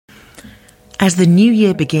As the new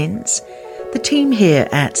year begins, the team here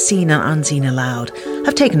at Seen and Unseen Aloud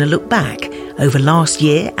have taken a look back over last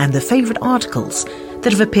year and the favourite articles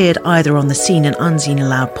that have appeared either on the Seen and Unseen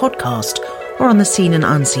Aloud podcast or on the Seen and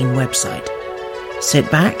Unseen website.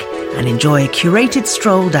 Sit back and enjoy a curated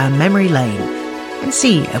stroll down memory lane and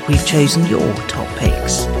see if we've chosen your top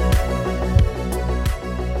picks.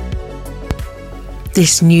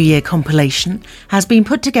 This New Year compilation has been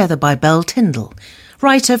put together by Belle Tyndall,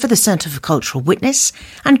 writer for the Centre for Cultural Witness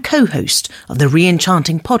and co-host of the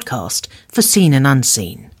Re-Enchanting podcast for Seen and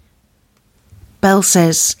Unseen. Belle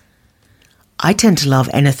says, "I tend to love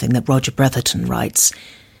anything that Roger Bretherton writes.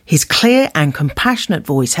 His clear and compassionate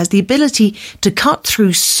voice has the ability to cut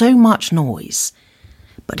through so much noise.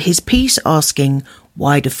 But his piece asking,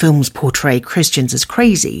 why do films portray Christians as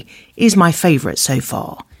crazy, is my favourite so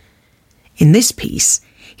far. In this piece,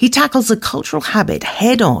 he tackles a cultural habit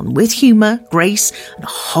head-on with humour, grace and a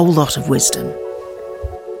whole lot of wisdom."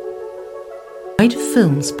 Why do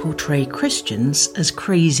films portray Christians as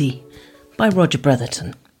crazy? By Roger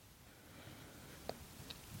Bretherton.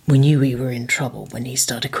 We knew we were in trouble when he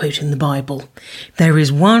started quoting the Bible. There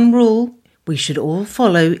is one rule we should all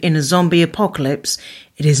follow in a zombie apocalypse.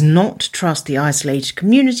 It is not to trust the isolated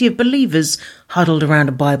community of believers huddled around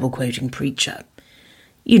a Bible-quoting preacher.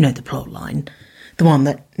 You know the plot line. The one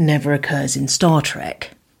that never occurs in Star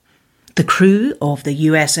Trek. The crew of the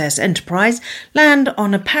USS Enterprise land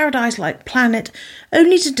on a paradise-like planet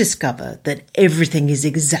only to discover that everything is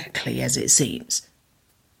exactly as it seems.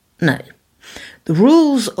 No, the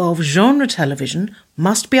rules of genre television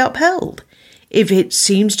must be upheld. If it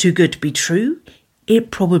seems too good to be true,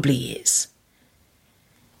 it probably is.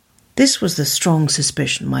 This was the strong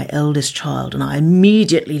suspicion my eldest child and I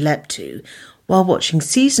immediately leapt to while watching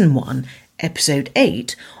Season 1, Episode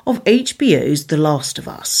 8 of HBO's The Last of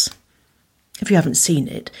Us. If you haven't seen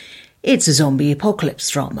it, it's a zombie apocalypse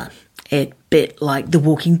drama. It's a bit like The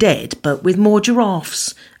Walking Dead, but with more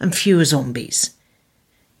giraffes and fewer zombies.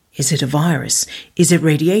 Is it a virus? Is it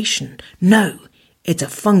radiation? No, it's a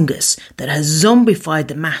fungus that has zombified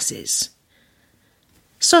the masses.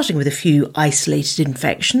 Starting with a few isolated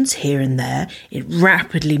infections here and there, it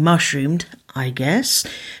rapidly mushroomed, I guess,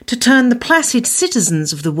 to turn the placid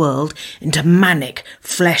citizens of the world into manic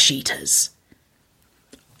flesh-eaters.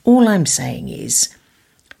 All I'm saying is,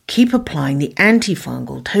 keep applying the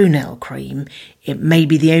antifungal toenail cream. It may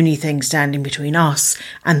be the only thing standing between us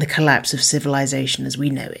and the collapse of civilization as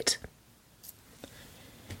we know it.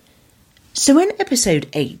 So when episode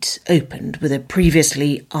 8 opened with a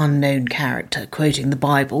previously unknown character quoting the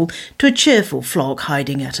Bible to a cheerful flock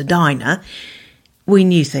hiding at a diner, we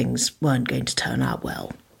knew things weren't going to turn out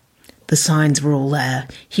well. The signs were all there.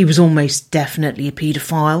 He was almost definitely a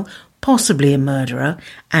paedophile, possibly a murderer,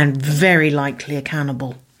 and very likely a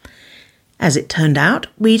cannibal. As it turned out,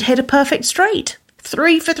 we'd hit a perfect straight.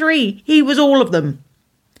 3 for 3. He was all of them.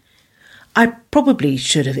 I probably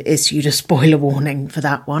should have issued a spoiler warning for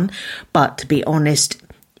that one, but to be honest,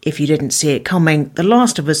 if you didn't see it coming, The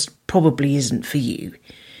Last of Us probably isn't for you.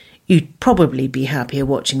 You'd probably be happier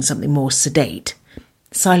watching something more sedate.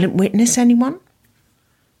 Silent Witness, anyone?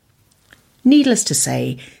 Needless to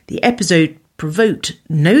say, the episode provoked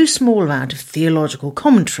no small amount of theological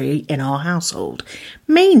commentary in our household,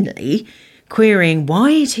 mainly querying why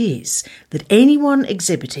it is that anyone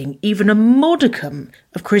exhibiting even a modicum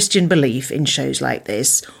of Christian belief in shows like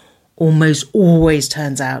this almost always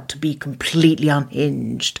turns out to be completely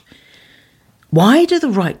unhinged. Why do the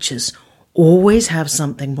righteous always have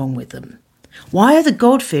something wrong with them? Why are the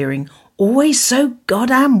God-fearing always so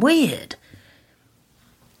goddamn weird?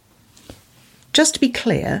 Just to be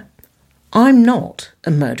clear, I'm not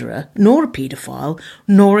a murderer, nor a paedophile,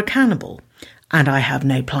 nor a cannibal, and I have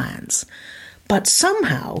no plans. But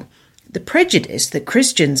somehow, the prejudice that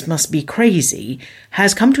Christians must be crazy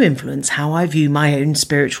has come to influence how I view my own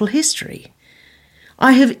spiritual history.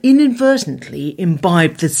 I have inadvertently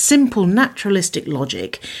imbibed the simple naturalistic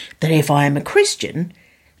logic that if I am a Christian,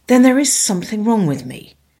 then there is something wrong with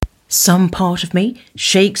me. Some part of me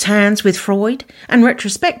shakes hands with Freud and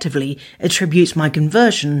retrospectively attributes my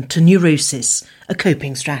conversion to neurosis, a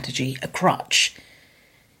coping strategy, a crutch.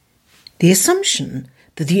 The assumption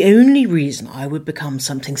that the only reason I would become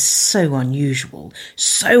something so unusual,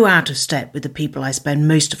 so out of step with the people I spend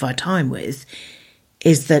most of my time with,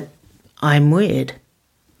 is that I'm weird.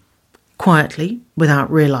 Quietly,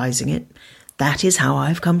 without realising it, that is how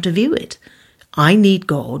I've come to view it. I need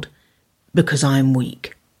God because I'm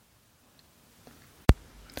weak.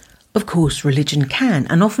 Of course, religion can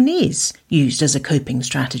and often is used as a coping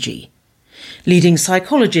strategy. Leading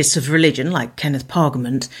psychologists of religion, like Kenneth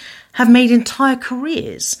Pargament, have made entire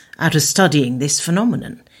careers out of studying this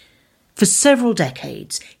phenomenon. For several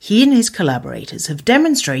decades, he and his collaborators have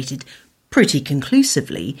demonstrated pretty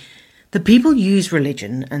conclusively that people use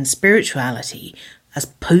religion and spirituality as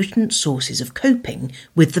potent sources of coping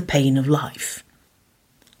with the pain of life.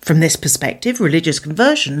 From this perspective, religious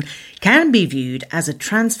conversion can be viewed as a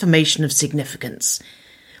transformation of significance.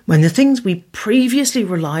 When the things we previously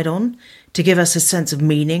relied on to give us a sense of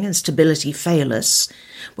meaning and stability fail us,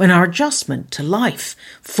 when our adjustment to life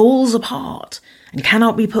falls apart and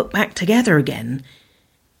cannot be put back together again,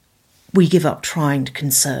 we give up trying to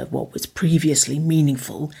conserve what was previously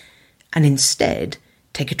meaningful and instead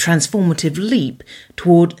take a transformative leap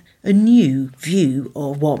toward a new view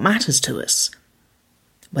of what matters to us.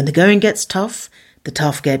 When the going gets tough, the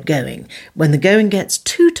tough get going. When the going gets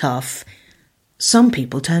too tough, some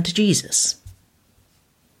people turn to Jesus.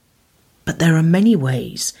 But there are many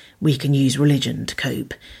ways we can use religion to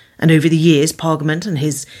cope, and over the years, Pargament and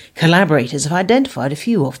his collaborators have identified a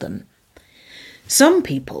few of them. Some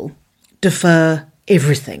people defer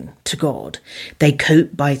everything to God. They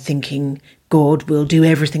cope by thinking God will do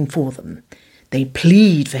everything for them. They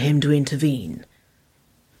plead for him to intervene.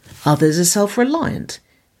 Others are self-reliant.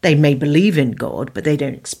 They may believe in God, but they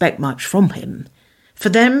don't expect much from him. For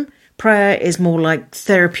them, prayer is more like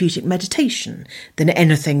therapeutic meditation than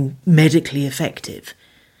anything medically effective.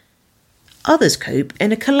 Others cope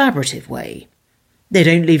in a collaborative way. They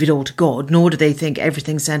don't leave it all to God, nor do they think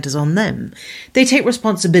everything centres on them. They take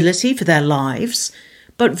responsibility for their lives,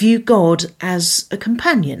 but view God as a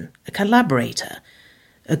companion, a collaborator,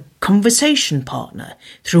 a conversation partner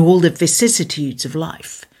through all the vicissitudes of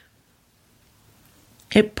life.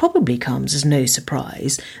 It probably comes as no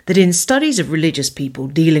surprise that in studies of religious people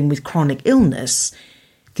dealing with chronic illness,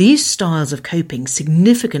 these styles of coping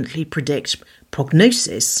significantly predict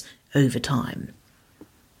prognosis over time.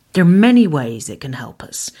 There are many ways it can help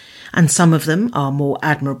us, and some of them are more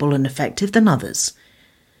admirable and effective than others.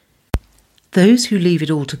 Those who leave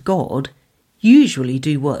it all to God usually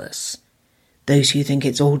do worse. Those who think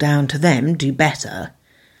it's all down to them do better.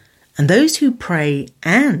 And those who pray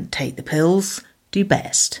and take the pills do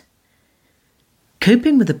best.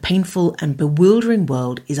 Coping with a painful and bewildering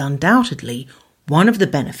world is undoubtedly one of the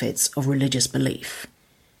benefits of religious belief.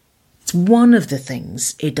 It's one of the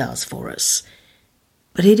things it does for us.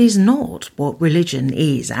 But it is not what religion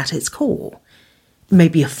is at its core. It may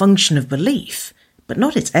be a function of belief, but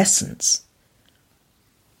not its essence.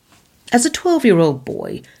 As a 12-year-old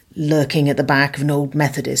boy, lurking at the back of an old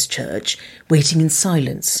Methodist church, waiting in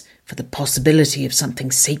silence for the possibility of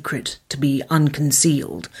something sacred to be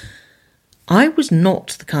unconcealed, I was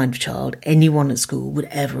not the kind of child anyone at school would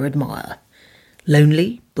ever admire.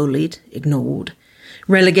 Lonely, bullied, ignored,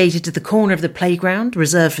 relegated to the corner of the playground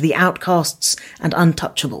reserved for the outcasts and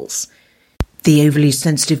untouchables. The overly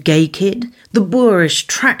sensitive gay kid, the boorish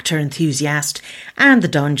tractor enthusiast, and the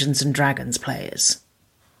Dungeons and Dragons players.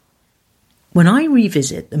 When I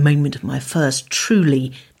revisit the moment of my first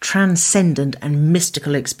truly transcendent and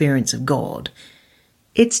mystical experience of God,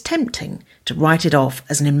 it's tempting to write it off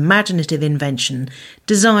as an imaginative invention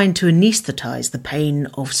designed to anaesthetise the pain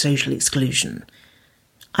of social exclusion.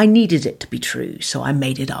 I needed it to be true, so I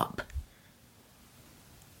made it up.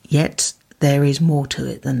 Yet there is more to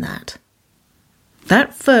it than that.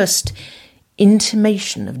 That first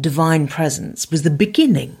intimation of divine presence was the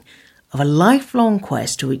beginning of a lifelong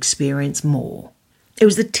quest to experience more. It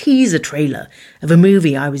was the teaser trailer of a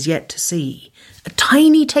movie I was yet to see, a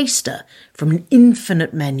tiny taster from an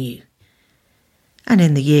infinite menu. And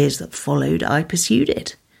in the years that followed, I pursued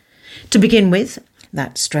it. To begin with,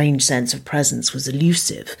 that strange sense of presence was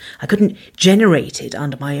elusive. I couldn't generate it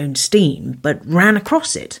under my own steam, but ran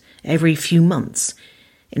across it every few months,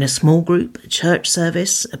 in a small group, a church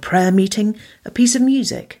service, a prayer meeting, a piece of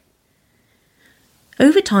music.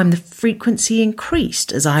 Over time, the frequency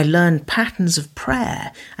increased as I learned patterns of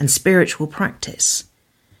prayer and spiritual practice.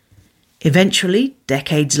 Eventually,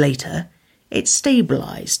 decades later, it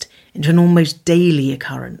stabilised into an almost daily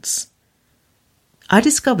occurrence. I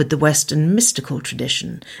discovered the Western mystical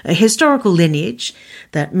tradition, a historical lineage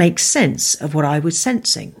that makes sense of what I was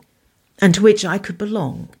sensing, and to which I could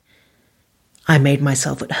belong. I made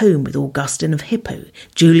myself at home with Augustine of Hippo,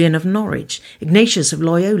 Julian of Norwich, Ignatius of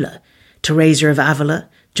Loyola, Teresa of Avila,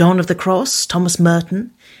 John of the Cross, Thomas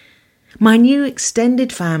Merton. My new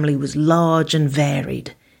extended family was large and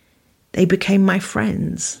varied. They became my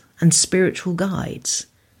friends and spiritual guides.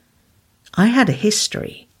 I had a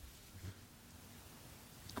history.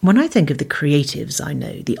 When I think of the creatives I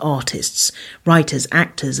know, the artists, writers,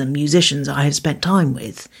 actors and musicians I have spent time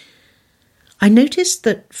with, I noticed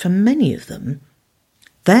that for many of them,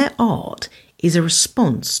 their art is a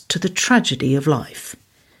response to the tragedy of life.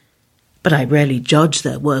 But I rarely judge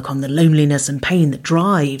their work on the loneliness and pain that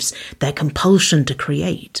drives their compulsion to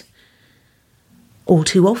create. All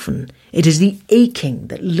too often, it is the aching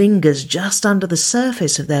that lingers just under the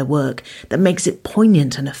surface of their work that makes it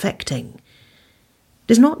poignant and affecting.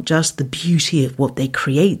 It is not just the beauty of what they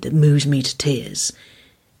create that moves me to tears.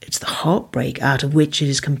 It's the heartbreak out of which it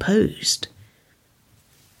is composed.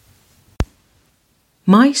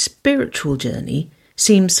 My spiritual journey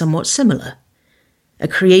seems somewhat similar. A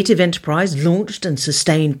creative enterprise launched and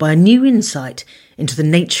sustained by a new insight into the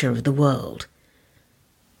nature of the world.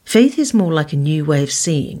 Faith is more like a new way of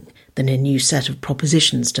seeing than a new set of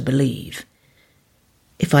propositions to believe.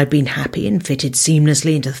 If I'd been happy and fitted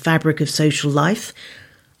seamlessly into the fabric of social life,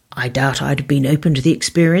 I doubt I'd have been open to the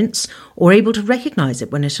experience or able to recognise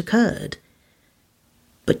it when it occurred.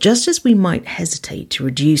 But just as we might hesitate to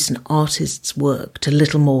reduce an artist's work to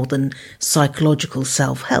little more than psychological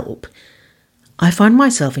self-help, I find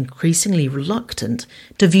myself increasingly reluctant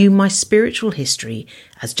to view my spiritual history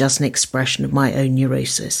as just an expression of my own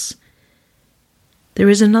neurosis. There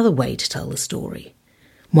is another way to tell the story,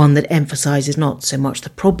 one that emphasises not so much the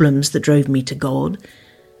problems that drove me to God,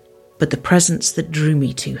 but the presence that drew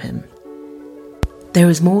me to him. There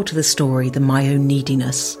is more to the story than my own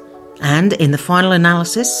neediness, and in the final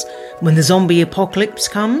analysis, when the zombie apocalypse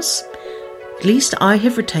comes, at least I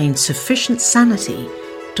have retained sufficient sanity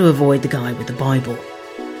to avoid the guy with the Bible.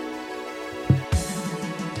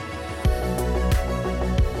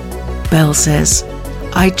 Belle says,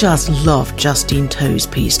 I just love Justine Toe's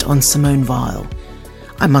piece on Simone Weil.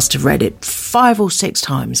 I must have read it 5 or 6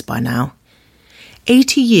 times by now.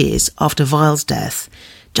 80 years after Weil's death,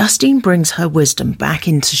 Justine brings her wisdom back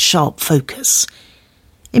into sharp focus.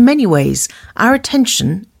 In many ways, our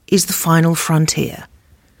attention is the final frontier.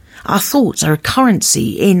 Our thoughts are a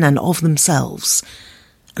currency in and of themselves.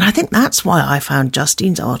 And I think that's why I found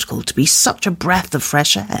Justine's article to be such a breath of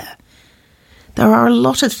fresh air. There are a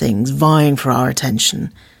lot of things vying for our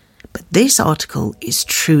attention, but this article is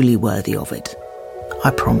truly worthy of it.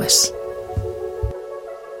 I promise.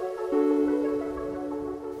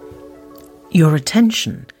 Your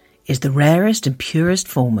attention is the rarest and purest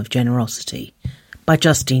form of generosity, by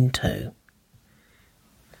Justine Toe.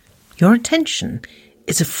 Your attention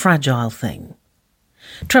is a fragile thing.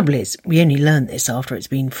 Trouble is, we only learn this after it's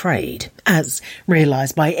been frayed, as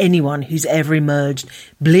realised by anyone who's ever emerged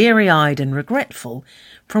bleary-eyed and regretful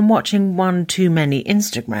from watching one too many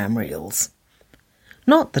Instagram reels.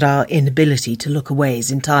 Not that our inability to look away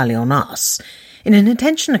is entirely on us. In an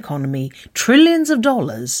attention economy, trillions of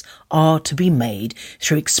dollars are to be made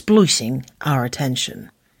through exploiting our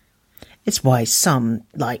attention. It's why some,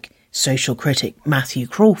 like social critic Matthew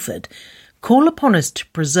Crawford, call upon us to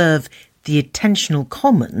preserve the attentional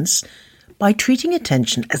commons by treating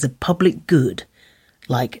attention as a public good,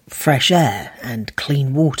 like fresh air and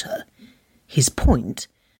clean water. His point: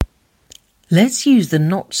 let's use the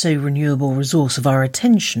not-so-renewable resource of our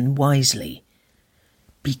attention wisely.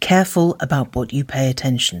 Be careful about what you pay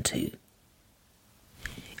attention to.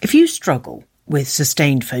 If you struggle with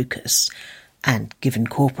sustained focus, and given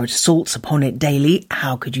corporate assaults upon it daily,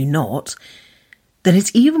 how could you not, then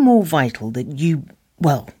it's even more vital that you,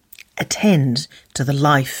 attend to the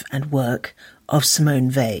life and work of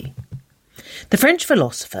Simone Weil. The French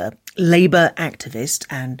philosopher, labour activist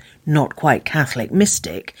and not quite Catholic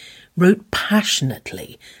mystic wrote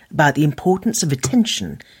passionately about the importance of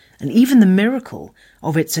attention and even the miracle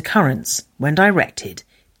of its occurrence when directed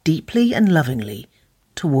deeply and lovingly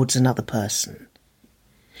towards another person.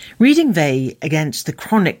 Reading Weil against the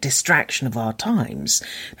chronic distraction of our times,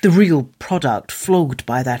 the real product flogged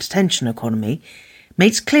by that attention economy,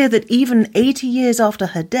 makes clear that even 80 years after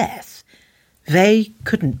her death, Weil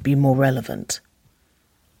couldn't be more relevant.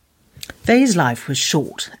 Weil's life was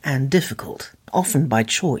short and difficult, often by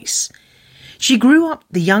choice. She grew up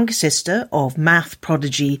the younger sister of math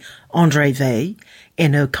prodigy André Weil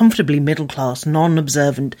in a comfortably middle-class,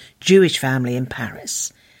 non-observant Jewish family in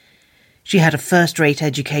Paris. She had a first-rate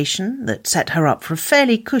education that set her up for a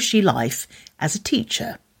fairly cushy life as a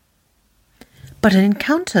teacher. But an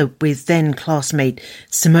encounter with then-classmate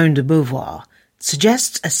Simone de Beauvoir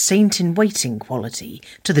suggests a saint-in-waiting quality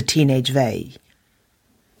to the teenage Weil.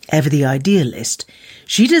 Ever the idealist,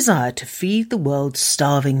 she desired to feed the world's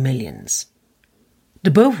starving millions. De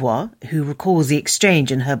Beauvoir, who recalls the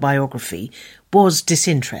exchange in her biography, was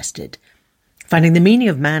disinterested. Finding the meaning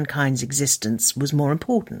of mankind's existence was more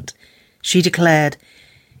important. She declared,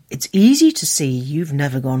 "It's easy to see you've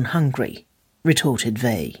never gone hungry," retorted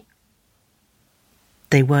Weil.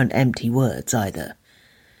 They weren't empty words either.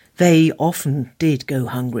 They often did go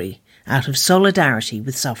hungry out of solidarity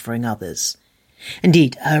with suffering others.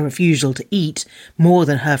 Indeed, her refusal to eat more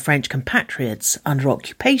than her French compatriots under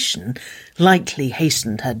occupation likely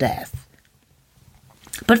hastened her death.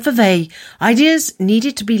 But for Weil, ideas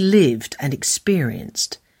needed to be lived and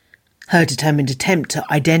experienced. Her determined attempt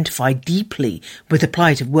to identify deeply with the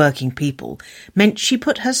plight of working people meant she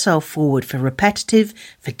put herself forward for repetitive,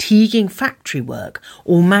 fatiguing factory work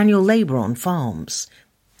or manual labour on farms.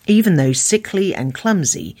 Even though sickly and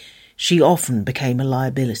clumsy, she often became a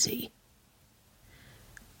liability.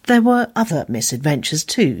 There were other misadventures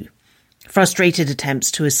too. Frustrated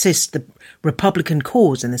attempts to assist the Republican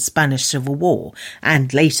cause in the Spanish Civil War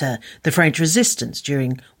and later the French resistance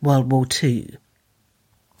during World War II.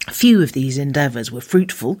 Few of these endeavours were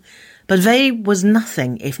fruitful, but Weil was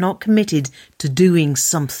nothing if not committed to doing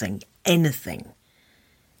something, anything.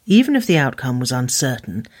 Even if the outcome was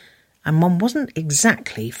uncertain, and one wasn't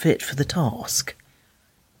exactly fit for the task.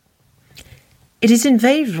 It is in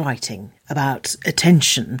Weil's writing about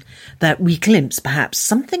attention that we glimpse perhaps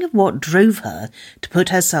something of what drove her to put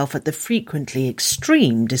herself at the frequently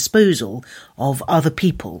extreme disposal of other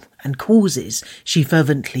people and causes she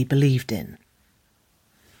fervently believed in.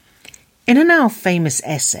 In a now famous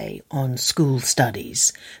essay on school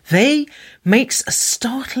studies, Weil makes a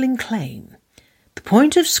startling claim. The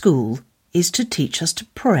point of school is to teach us to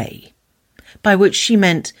pray, by which she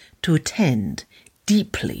meant to attend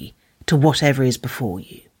deeply to whatever is before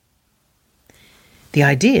you. The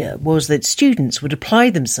idea was that students would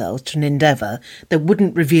apply themselves to an endeavour that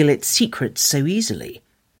wouldn't reveal its secrets so easily.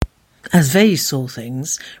 As Weil saw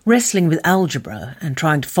things, wrestling with algebra and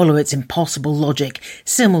trying to follow its impossible logic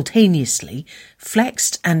simultaneously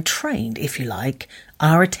flexed and trained, if you like,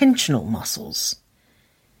 our attentional muscles.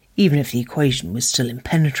 Even if the equation was still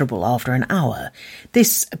impenetrable after an hour,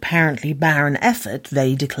 this apparently barren effort,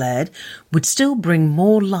 Weil declared, would still bring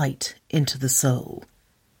more light into the soul.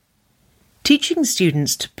 Teaching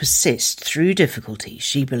students to persist through difficulty,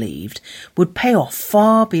 she believed, would pay off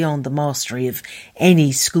far beyond the mastery of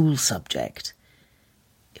any school subject.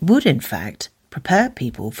 It would, in fact, prepare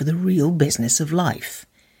people for the real business of life,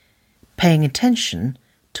 paying attention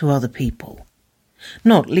to other people.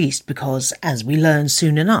 Not least because, as we learn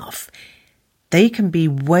soon enough, they can be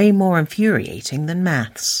way more infuriating than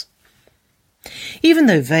maths. Even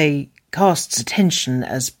though Weil casts attention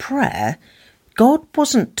as prayer, God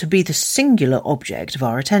wasn't to be the singular object of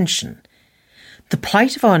our attention. The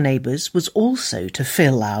plight of our neighbours was also to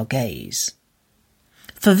fill our gaze.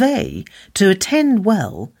 For Weil, to attend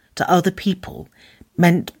well to other people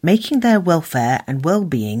meant making their welfare and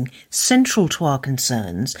well-being central to our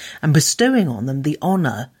concerns and bestowing on them the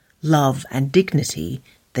honour, love and dignity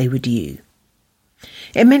they were due.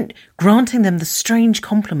 It meant granting them the strange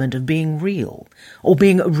compliment of being real, or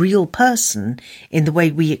being a real person in the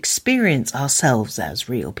way we experience ourselves as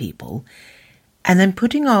real people, and then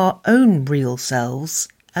putting our own real selves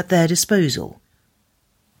at their disposal.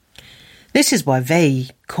 This is why Weil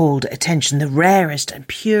called attention the rarest and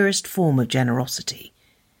purest form of generosity.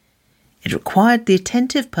 It required the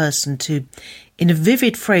attentive person to, in a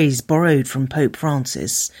vivid phrase borrowed from Pope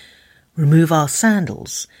Francis, remove our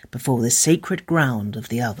sandals before the sacred ground of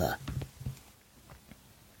the other.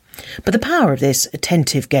 But the power of this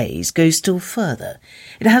attentive gaze goes still further.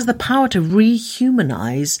 It has the power to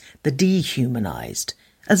rehumanise the dehumanised.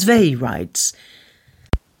 As Weil writes,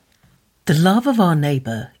 "The love of our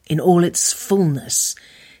neighbour in all its fullness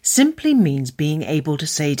simply means being able to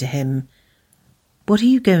say to him, 'What are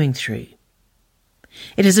you going through?'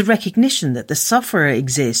 It is a recognition that the sufferer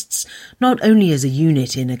exists not only as a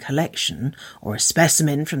unit in a collection or a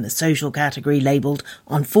specimen from the social category labelled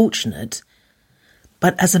unfortunate,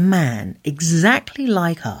 but as a man exactly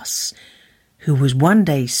like us who was one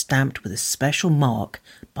day stamped with a special mark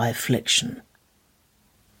by affliction."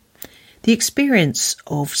 The experience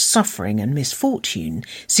of suffering and misfortune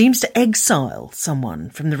seems to exile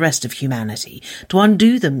someone from the rest of humanity, to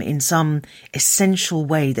undo them in some essential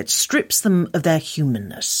way that strips them of their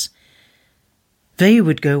humanness. Weil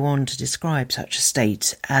would go on to describe such a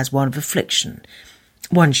state as one of affliction,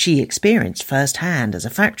 one she experienced firsthand as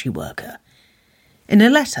a factory worker. In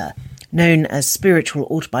a letter known as Spiritual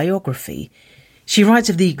Autobiography, she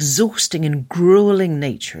writes of the exhausting and gruelling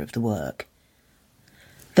nature of the work.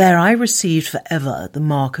 "There I received for ever the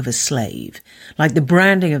mark of a slave, like the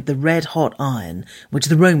branding of the red-hot iron which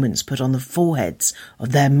the Romans put on the foreheads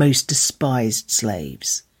of their most despised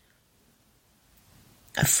slaves."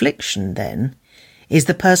 Affliction, then, is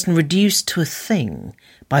the person reduced to a thing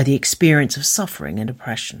by the experience of suffering and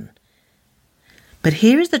oppression. But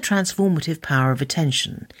here is the transformative power of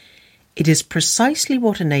attention. It is precisely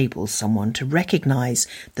what enables someone to recognise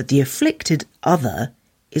that the afflicted other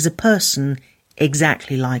is a person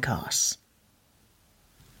exactly like us.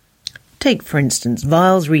 Take, for instance,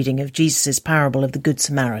 Weil's reading of Jesus' parable of the Good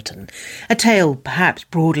Samaritan, a tale perhaps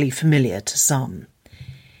broadly familiar to some.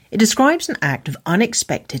 It describes an act of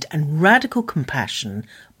unexpected and radical compassion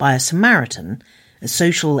by a Samaritan, a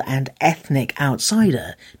social and ethnic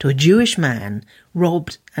outsider, to a Jewish man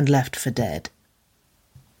robbed and left for dead.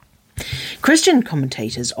 Christian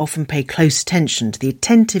commentators often pay close attention to the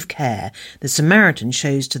attentive care the Samaritan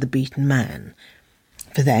shows to the beaten man.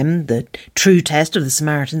 For them, the true test of the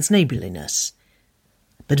Samaritan's neighbourliness.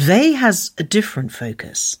 But Wey has a different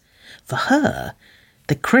focus. For her,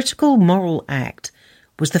 the critical moral act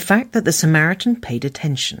was the fact that the Samaritan paid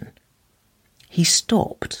attention. He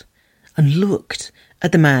stopped and looked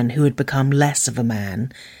at the man who had become less of a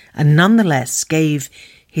man, and nonetheless gave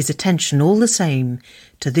his attention all the same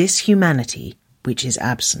to this humanity which is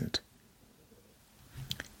absent.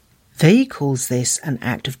 Wey calls this an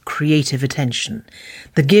act of creative attention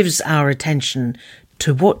that gives our attention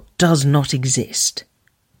to what does not exist.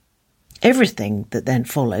 Everything that then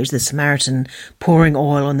follows, the Samaritan pouring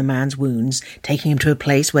oil on the man's wounds, taking him to a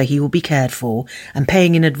place where he will be cared for, and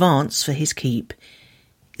paying in advance for his keep,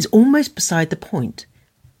 is almost beside the point,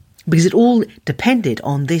 because it all depended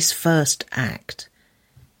on this first act.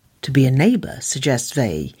 To be a neighbour, suggests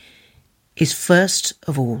Wey, is first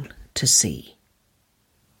of all to see.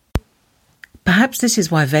 Perhaps this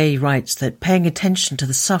is why Wey writes that paying attention to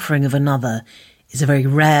the suffering of another is a very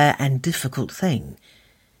rare and difficult thing.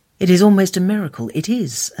 It is almost a miracle. It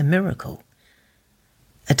is a miracle.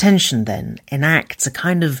 Attention, then, enacts a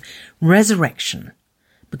kind of resurrection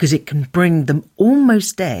because it can bring the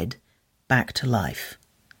almost dead back to life.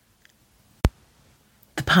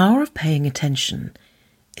 The power of paying attention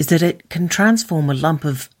is that it can transform a lump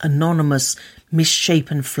of anonymous,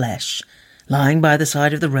 misshapen flesh lying by the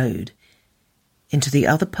side of the road into the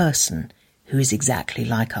other person who is exactly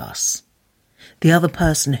like us, the other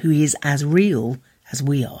person who is as real as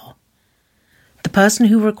we are, the person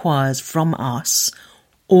who requires from us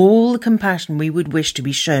all the compassion we would wish to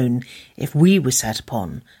be shown if we were set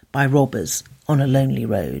upon by robbers on a lonely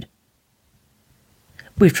road.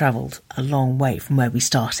 We've travelled a long way from where we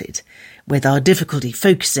started, with our difficulty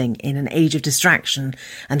focusing in an age of distraction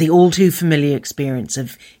and the all-too-familiar experience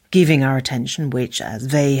of giving our attention, which,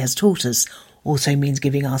 as Wey has taught us, also means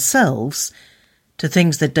giving ourselves to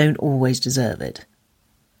things that don't always deserve it.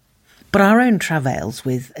 But our own travails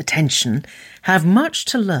with attention have much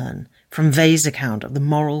to learn from Wey's account of the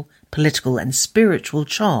moral, political and spiritual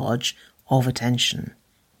charge of attention.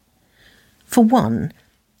 For one,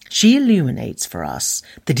 she illuminates for us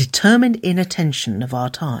the determined inattention of our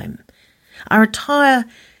time. Our entire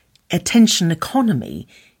attention economy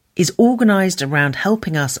is organised around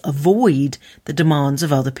helping us avoid the demands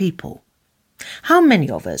of other people. How many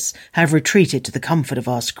of us have retreated to the comfort of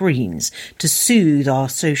our screens to soothe our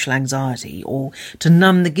social anxiety or to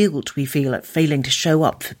numb the guilt we feel at failing to show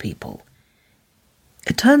up for people?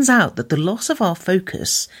 It turns out that the loss of our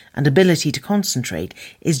focus and ability to concentrate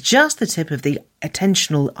is just the tip of the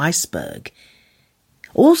attentional iceberg.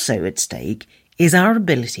 Also at stake is our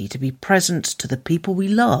ability to be present to the people we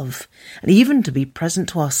love and even to be present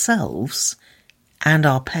to ourselves and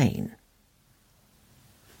our pain.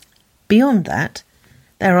 Beyond that,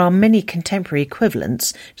 there are many contemporary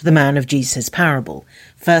equivalents to the man of Jesus' parable,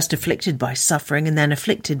 first afflicted by suffering and then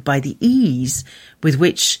afflicted by the ease with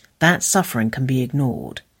which that suffering can be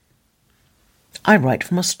ignored. I write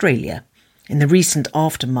from Australia, in the recent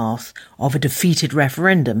aftermath of a defeated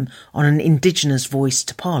referendum on an Indigenous voice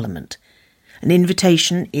to Parliament, an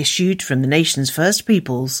invitation issued from the nation's First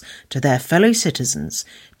Peoples to their fellow citizens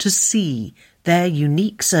to see their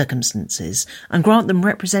unique circumstances and grant them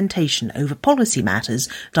representation over policy matters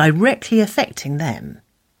directly affecting them.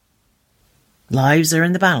 Lives are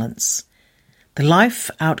in the balance. The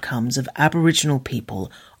life outcomes of Aboriginal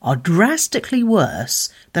people are drastically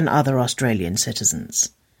worse than other Australian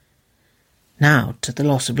citizens. Now, to the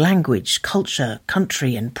loss of language, culture,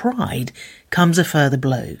 country and pride comes a further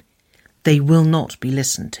blow. They will not be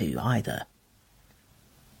listened to either.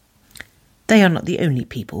 They are not the only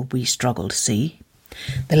people we struggle to see.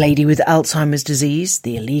 The lady with Alzheimer's disease,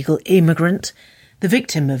 the illegal immigrant, the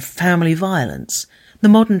victim of family violence, the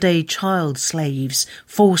modern-day child slaves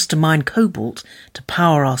forced to mine cobalt to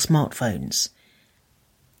power our smartphones.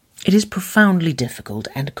 It is profoundly difficult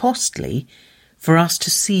and costly for us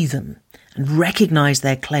to see them and recognise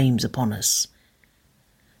their claims upon us.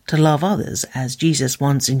 To love others as Jesus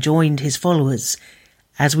once enjoined his followers,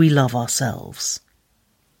 as we love ourselves.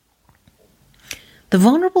 The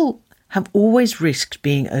vulnerable have always risked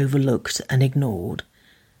being overlooked and ignored,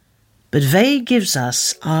 but Vey gives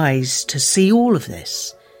us eyes to see all of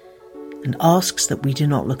this and asks that we do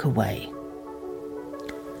not look away.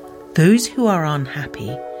 Those who are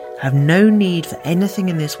unhappy have no need for anything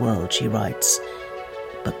in this world, she writes,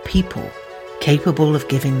 but people capable of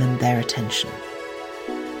giving them their attention.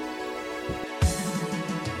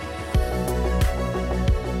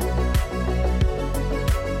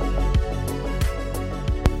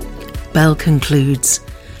 Bell concludes,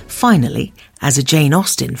 finally, as a Jane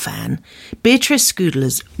Austen fan, Beatrice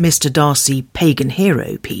Scudler's Mr. Darcy Pagan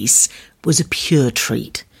Hero piece was a pure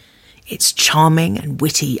treat. It's charming and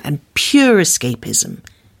witty and pure escapism.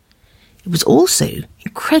 It was also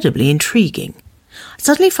incredibly intriguing. I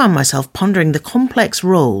suddenly found myself pondering the complex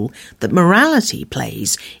role that morality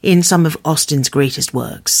plays in some of Austen's greatest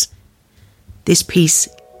works. This piece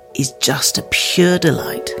is just a pure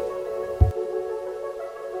delight.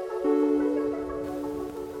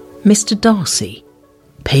 Mr. Darcy,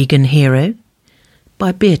 Pagan Hero,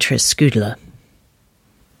 by Beatrice Scudler.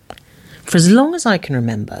 For as long as I can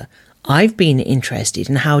remember, I've been interested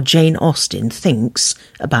in how Jane Austen thinks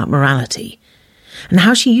about morality, and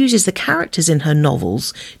how she uses the characters in her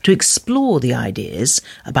novels to explore the ideas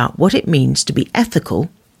about what it means to be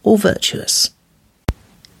ethical or virtuous.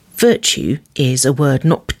 Virtue is a word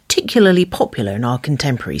not particularly popular in our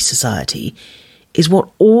contemporary society, is what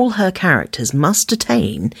all her characters must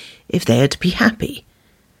attain if they are to be happy.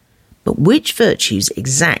 But which virtues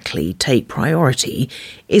exactly take priority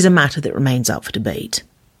is a matter that remains up for debate.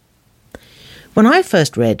 When I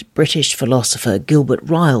first read British philosopher Gilbert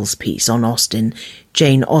Ryle's piece on Austen,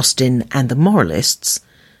 Jane Austen and the Moralists,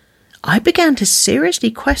 I began to seriously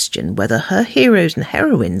question whether her heroes and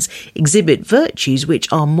heroines exhibit virtues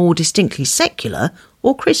which are more distinctly secular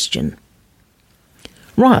or Christian.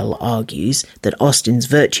 Ryle argues that Austen's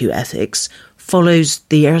virtue ethics follows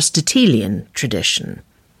the Aristotelian tradition.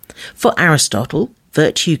 For Aristotle,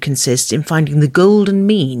 virtue consists in finding the golden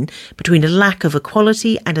mean between a lack of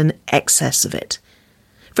equality and an excess of it.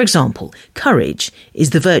 For example, courage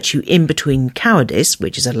is the virtue in between cowardice,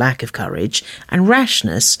 which is a lack of courage, and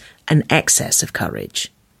rashness, an excess of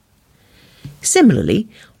courage. Similarly,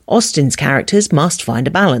 Austen's characters must find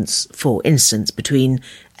a balance, for instance, between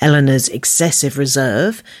Eleanor's excessive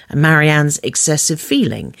reserve and Marianne's excessive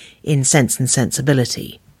feeling in Sense and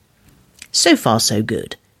Sensibility. So far, so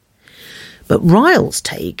good. But Ryle's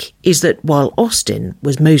take is that while Austen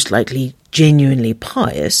was most likely genuinely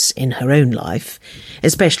pious in her own life,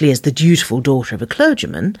 especially as the dutiful daughter of a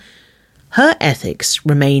clergyman, her ethics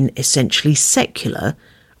remain essentially secular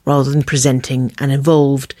rather than presenting an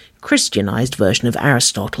evolved, Christianized version of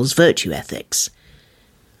Aristotle's virtue ethics.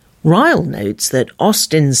 Ryle notes that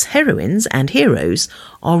Austen's heroines and heroes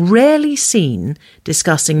are rarely seen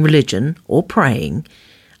discussing religion or praying,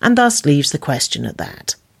 and thus leaves the question at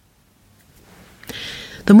that.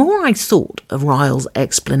 The more I thought of Ryle's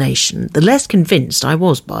explanation, the less convinced I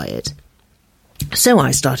was by it. So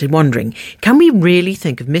I started wondering, can we really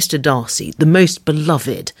think of Mr. Darcy, the most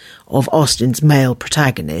beloved of Austen's male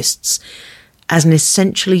protagonists, as an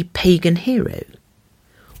essentially pagan hero?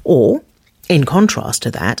 Or, in contrast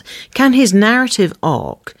to that, can his narrative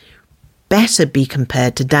arc better be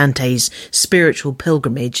compared to Dante's spiritual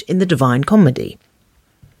pilgrimage in the Divine Comedy?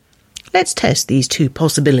 Let's test these two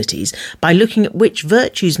possibilities by looking at which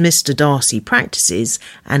virtues Mr. Darcy practices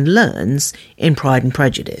and learns in Pride and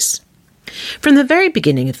Prejudice. From the very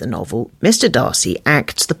beginning of the novel, Mr. Darcy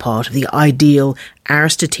acts the part of the ideal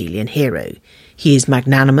Aristotelian hero. He is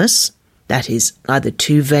magnanimous, that is, neither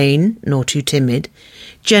too vain nor too timid,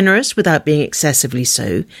 generous without being excessively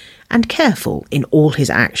so, and careful in all his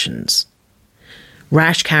actions.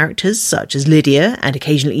 Rash characters such as Lydia and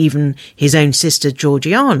occasionally even his own sister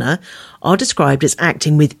Georgiana are described as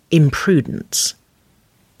acting with imprudence.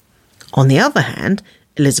 On the other hand,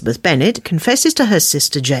 Elizabeth Bennet confesses to her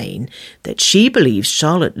sister Jane that she believes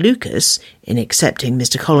Charlotte Lucas, in accepting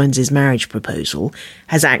Mr. Collins's marriage proposal,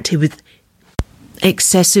 has acted with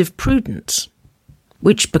excessive prudence,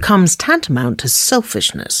 which becomes tantamount to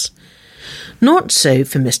selfishness. Not so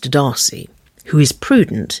for Mr. Darcy, who is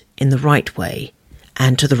prudent in the right way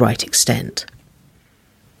and to the right extent.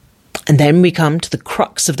 And then we come to the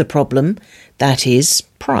crux of the problem, that is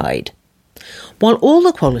pride. While all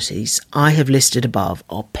the qualities I have listed above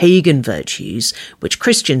are pagan virtues which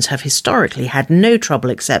Christians have historically had no trouble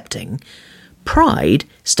accepting, pride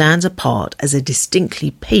stands apart as a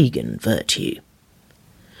distinctly pagan virtue.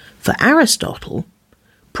 For Aristotle,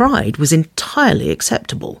 pride was entirely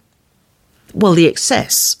acceptable. While the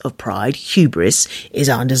excess of pride, hubris, is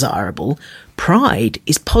undesirable, pride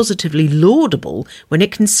is positively laudable when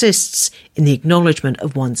it consists in the acknowledgement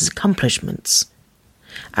of one's accomplishments.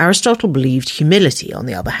 Aristotle believed humility, on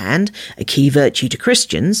the other hand, a key virtue to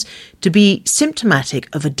Christians, to be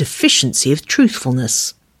symptomatic of a deficiency of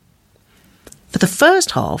truthfulness. For the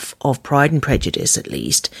first half of Pride and Prejudice, at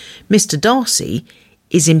least, Mr. Darcy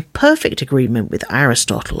is in perfect agreement with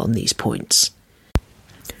Aristotle on these points.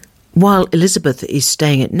 While Elizabeth is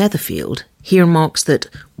staying at Netherfield, he remarks that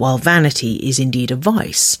while vanity is indeed a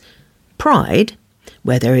vice, pride,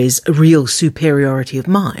 where there is a real superiority of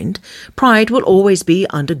mind, pride will always be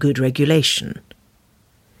under good regulation.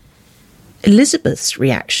 Elizabeth's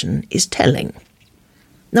reaction is telling.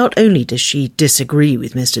 Not only does she disagree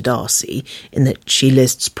with Mr. Darcy in that she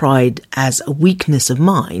lists pride as a weakness of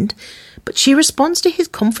mind, but she responds to his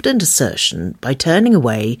confident assertion by turning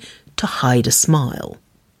away to hide a smile.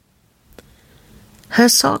 Her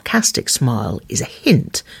sarcastic smile is a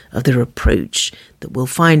hint of the reproach that will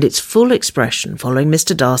find its full expression following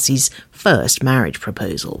Mr. Darcy's first marriage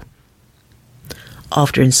proposal.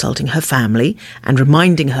 After insulting her family and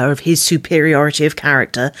reminding her of his superiority of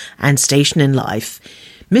character and station in life,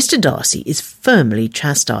 Mr. Darcy is firmly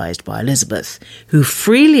chastised by Elizabeth, who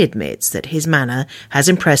freely admits that his manner has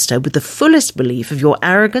impressed her with the fullest belief of your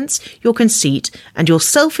arrogance, your conceit, and your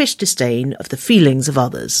selfish disdain of the feelings of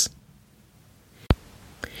others.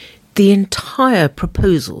 The entire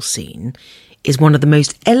proposal scene is one of the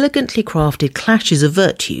most elegantly crafted clashes of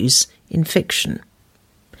virtues in fiction.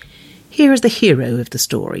 Here is the hero of the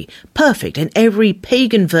story, perfect in every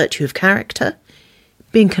pagan virtue of character,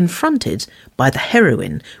 being confronted by the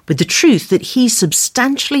heroine with the truth that he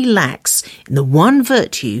substantially lacks in the one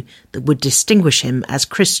virtue that would distinguish him as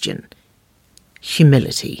Christian: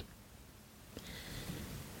 humility.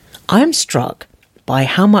 I am struck by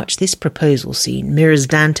how much this proposal scene mirrors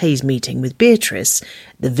Dante's meeting with Beatrice at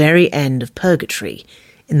the very end of Purgatory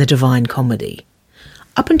in the Divine Comedy.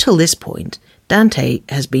 Up until this point, Dante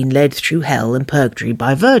has been led through hell and purgatory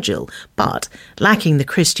by Virgil, but, lacking the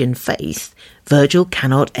Christian faith, Virgil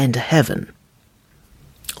cannot enter heaven.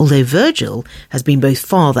 Although Virgil has been both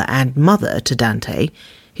father and mother to Dante,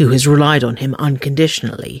 who has relied on him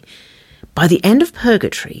unconditionally, by the end of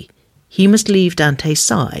Purgatory, he must leave Dante's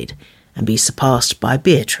side and be surpassed by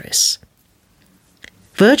Beatrice.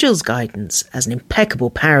 Virgil's guidance as an impeccable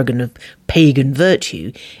paragon of pagan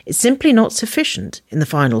virtue is simply not sufficient in the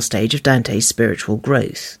final stage of Dante's spiritual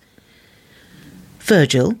growth.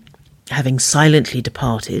 Virgil, having silently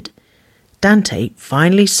departed, Dante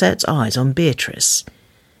finally sets eyes on Beatrice,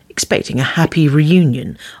 expecting a happy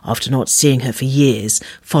reunion after not seeing her for years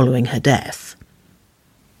following her death.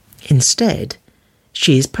 Instead,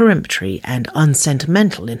 she is peremptory and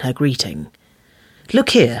unsentimental in her greeting.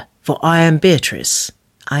 "Look here, for I am Beatrice.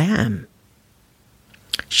 I am."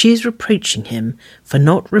 She is reproaching him for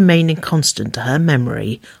not remaining constant to her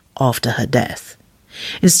memory after her death,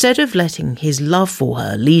 instead of letting his love for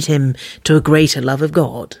her lead him to a greater love of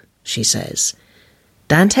God, she says.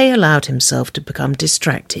 Dante allowed himself to become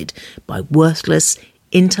distracted by worthless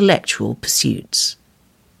intellectual pursuits.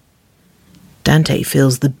 Dante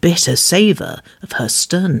feels the bitter savour of her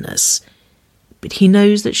sternness, but he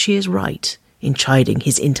knows that she is right in chiding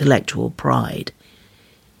his intellectual pride.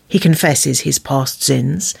 He confesses his past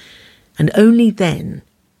sins, and only then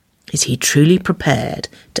is he truly prepared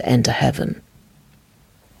to enter heaven.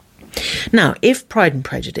 Now, if Pride and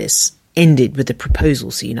Prejudice ended with the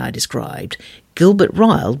proposal scene I described, Gilbert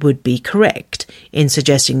Ryle would be correct in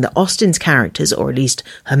suggesting that Austen's characters, or at least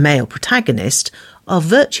her male protagonist, are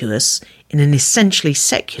virtuous in an essentially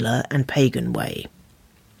secular and pagan way.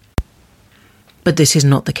 But this is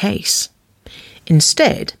not the case.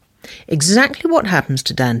 Instead, exactly what happens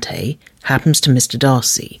to Dante happens to Mr.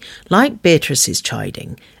 Darcy. Like Beatrice's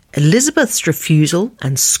chiding, Elizabeth's refusal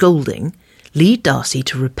and scolding lead Darcy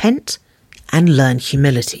to repent and learn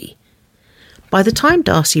humility. By the time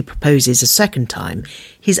Darcy proposes a second time,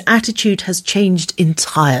 his attitude has changed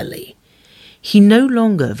entirely. He no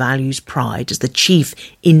longer values pride as the chief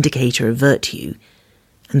indicator of virtue,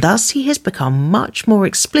 and thus he has become much more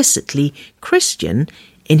explicitly Christian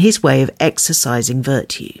in his way of exercising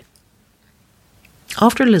virtue.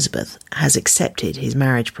 After Elizabeth has accepted his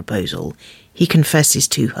marriage proposal, he confesses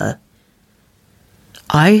to her,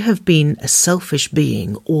 "I have been a selfish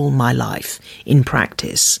being all my life, in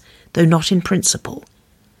practice, though not in principle.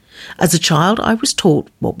 As a child I was taught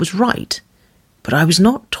what was right, but I was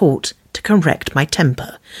not taught to correct my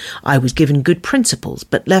temper. I was given good principles,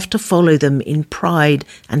 but left to follow them in pride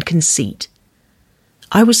and conceit.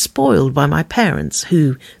 I was spoiled by my parents,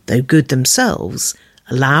 who, though good themselves,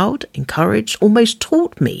 allowed, encouraged, almost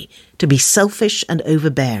taught me to be selfish and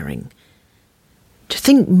overbearing, to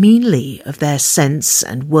think meanly of their sense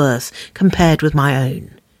and worth compared with my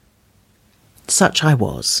own. Such I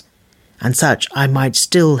was, and such I might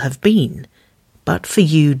still have been, but for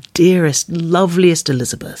you, dearest, loveliest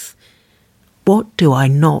Elizabeth. What do I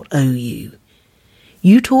not owe you?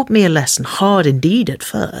 You taught me a lesson hard indeed at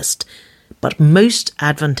first, but most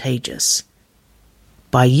advantageous.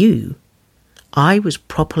 By you, I was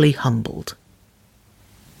properly humbled.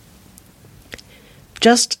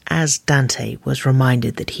 Just as Dante was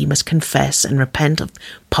reminded that he must confess and repent of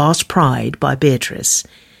past pride by Beatrice,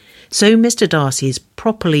 so Mr. Darcy is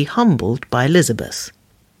properly humbled by Elizabeth.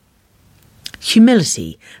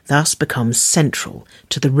 Humility thus becomes central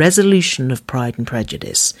to the resolution of Pride and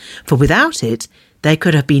Prejudice, for without it there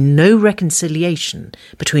could have been no reconciliation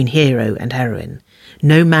between hero and heroine,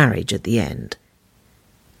 no marriage at the end.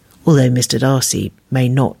 Although Mr. Darcy may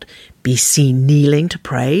not be seen kneeling to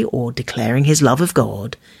pray or declaring his love of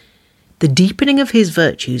God, the deepening of his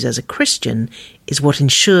virtues as a Christian is what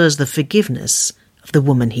ensures the forgiveness of the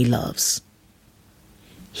woman he loves.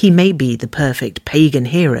 He may be the perfect pagan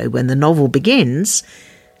hero when the novel begins,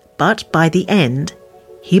 but by the end,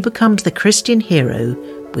 he becomes the Christian hero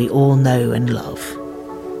we all know and love.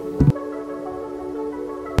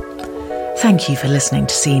 Thank you for listening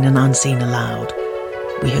to Seen and Unseen Aloud.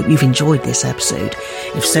 We hope you've enjoyed this episode.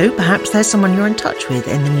 If so, perhaps there's someone you're in touch with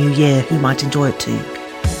in the new year who might enjoy it too.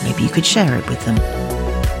 Maybe you could share it with them.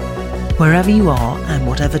 Wherever you are and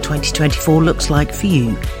whatever 2024 looks like for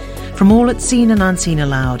you, from all at Seen and Unseen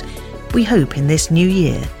Aloud, we hope in this new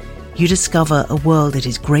year you discover a world that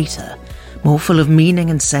is greater, more full of meaning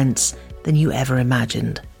and sense than you ever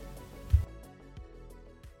imagined.